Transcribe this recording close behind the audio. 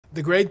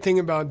The great thing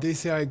about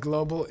DCI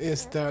Global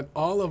is that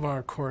all of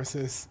our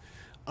courses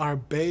are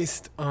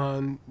based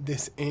on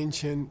this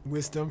ancient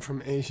wisdom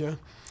from Asia.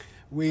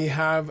 We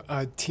have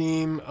a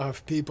team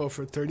of people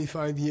for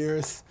 35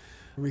 years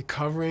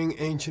recovering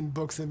ancient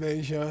books of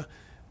Asia,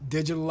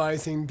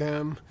 digitalizing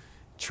them,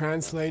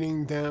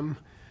 translating them,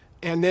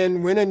 and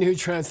then when a new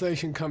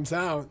translation comes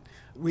out,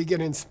 we get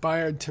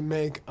inspired to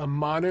make a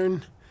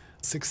modern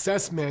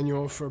success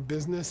manual for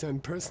business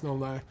and personal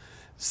life.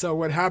 So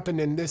what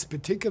happened in this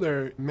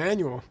particular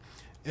manual,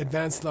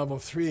 Advanced Level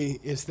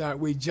 3, is that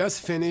we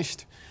just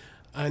finished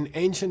an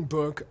ancient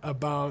book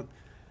about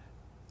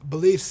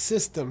belief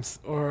systems,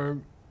 or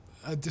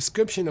a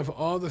description of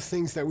all the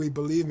things that we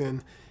believe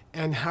in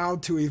and how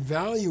to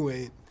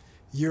evaluate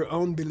your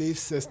own belief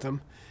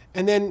system.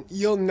 And then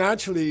you'll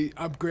naturally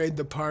upgrade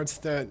the parts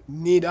that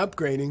need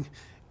upgrading,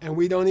 and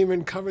we don't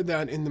even cover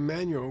that in the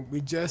manual.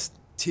 We just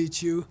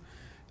teach you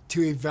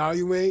to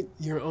evaluate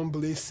your own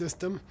belief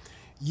system.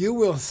 You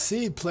will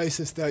see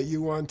places that you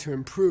want to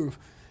improve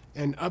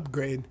and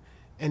upgrade,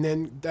 and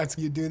then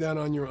you do that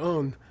on your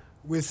own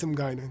with some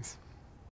guidance.